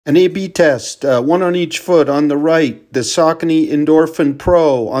An A/B test, one on each foot. On the right, the Saucony Endorphin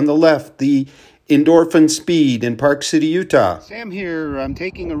Pro. On the left, the Endorphin Speed in Park City, Utah. Sam here. I'm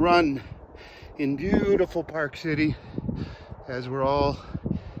taking a run in beautiful Park City as we're all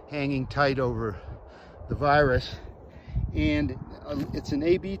hanging tight over the virus. And it's an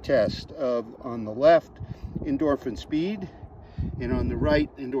A/B test of, on the left, Endorphin Speed, and on the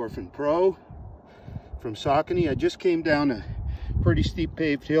right, Endorphin Pro from Saucony. I just came down a pretty steep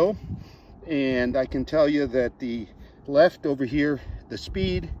paved hill, and I can tell you that the left over here, the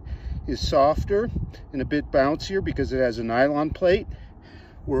Speed, is softer and a bit bouncier because it has a nylon plate,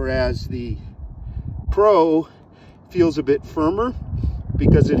 whereas the Pro feels a bit firmer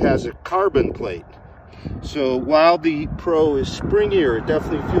because it has a carbon plate. So while the Pro is springier, it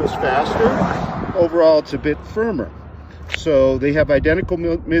definitely feels faster. Overall, it's a bit firmer. So they have identical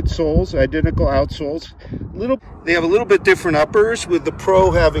midsoles, identical outsoles. They have a little bit different uppers, with the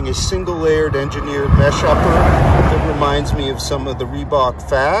Pro having a single layered engineered mesh upper that reminds me of some of the Reebok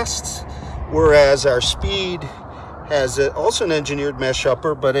Fasts, whereas our Speed has also an engineered mesh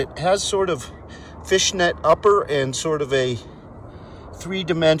upper, but it has sort of fishnet upper and sort of a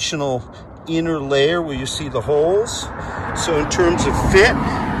three-dimensional inner layer where you see the holes. So in terms of fit,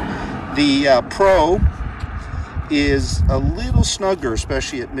 the Pro is a little snugger,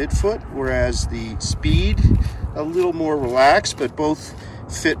 especially at midfoot, whereas the Speed a little more relaxed, but both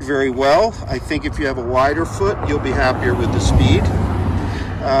fit very well. I think if you have a wider foot, you'll be happier with the Speed.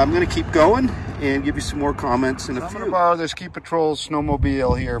 I'm going to keep going and give you some more comments in a few. I'm going to borrow this Ski Patrol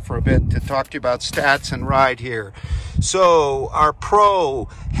snowmobile here for a bit to talk to you about stats and ride here. So our Pro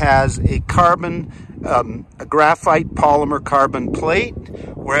has a carbon, a graphite polymer carbon plate,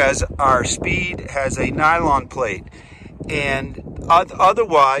 whereas our Speed has a nylon plate. And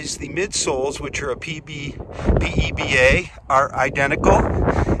otherwise, the midsoles, which are a PEBA, are identical,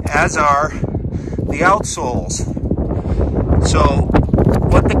 as are the outsoles. So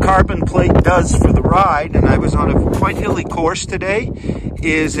what the carbon plate does for the ride, and I was on a quite hilly course today,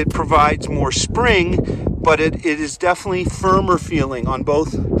 is it provides more spring, but it is definitely firmer feeling on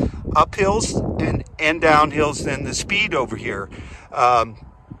both uphills and downhills than the Speed over here.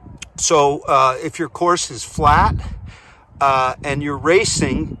 So if your course is flat and you're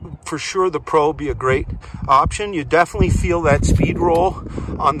racing, for sure the Pro will be a great option. You definitely feel that speed roll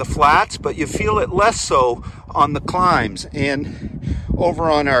on the flats, but you feel it less so on the climbs. And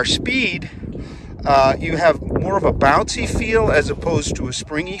over on our Speed, you have more of a bouncy feel as opposed to a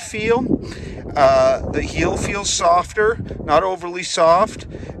springy feel. The heel feels softer, not overly soft,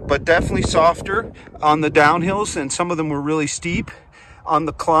 but definitely softer on the downhills, and some of them were really steep. On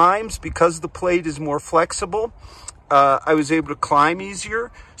the climbs, because the plate is more flexible, I was able to climb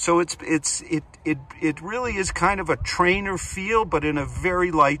easier. So it really is kind of a trainer feel, but in a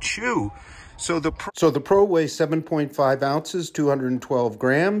very light shoe. So the Pro weighs 7.5 ounces, 212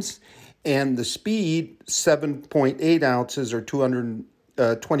 grams, and the Speed 7.8 ounces or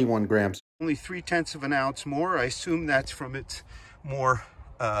 221 grams. Only 0.3 of an ounce more. I assume that's from its more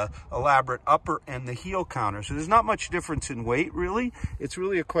elaborate upper and the heel counter. So there's not much difference in weight, really. It's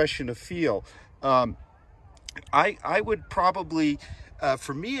really a question of feel. I would probably,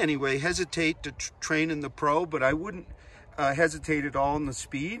 for me anyway, hesitate to train in the Pro, but I wouldn't hesitate at all in the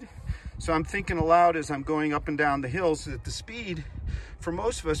Speed. So I'm thinking aloud as I'm going up and down the hills that the Speed, for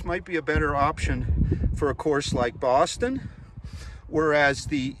most of us, might be a better option for a course like Boston, whereas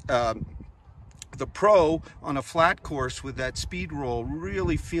the Pro on a flat course with that speed roll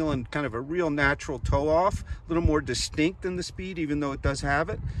really feeling kind of a real natural toe off, a little more distinct than the Speed, even though it does have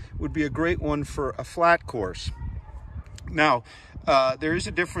it, would be a great one for a flat course. Now, there is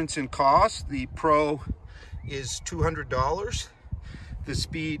a difference in cost. The Pro is $200. The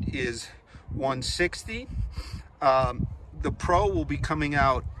Speed is $160. The Pro will be coming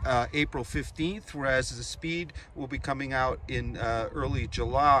out April 15th, whereas the Speed will be coming out in early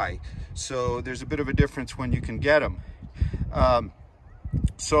July. So there's a bit of a difference when you can get them.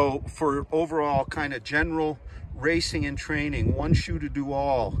 So for overall kind of general racing and training, one shoe to do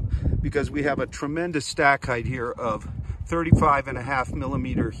all, because we have a tremendous stack height here of 35.5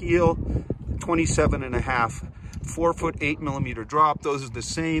 millimeter heel, 27.5 4-foot 8 millimeter drop. Those are the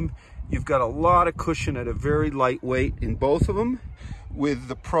same. You've got a lot of cushion at a very light weight in both of them, with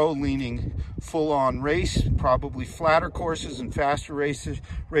the Pro leaning full-on race, probably flatter courses and faster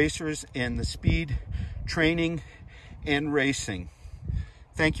racers, and the Speed training and racing.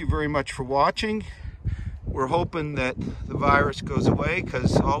 Thank you very much for watching. We're hoping that the virus goes away,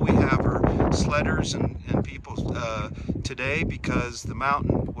 because all we have are sledders and people today because the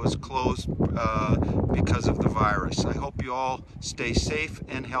mountain was closed because of the virus. I hope you all stay safe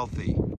and healthy.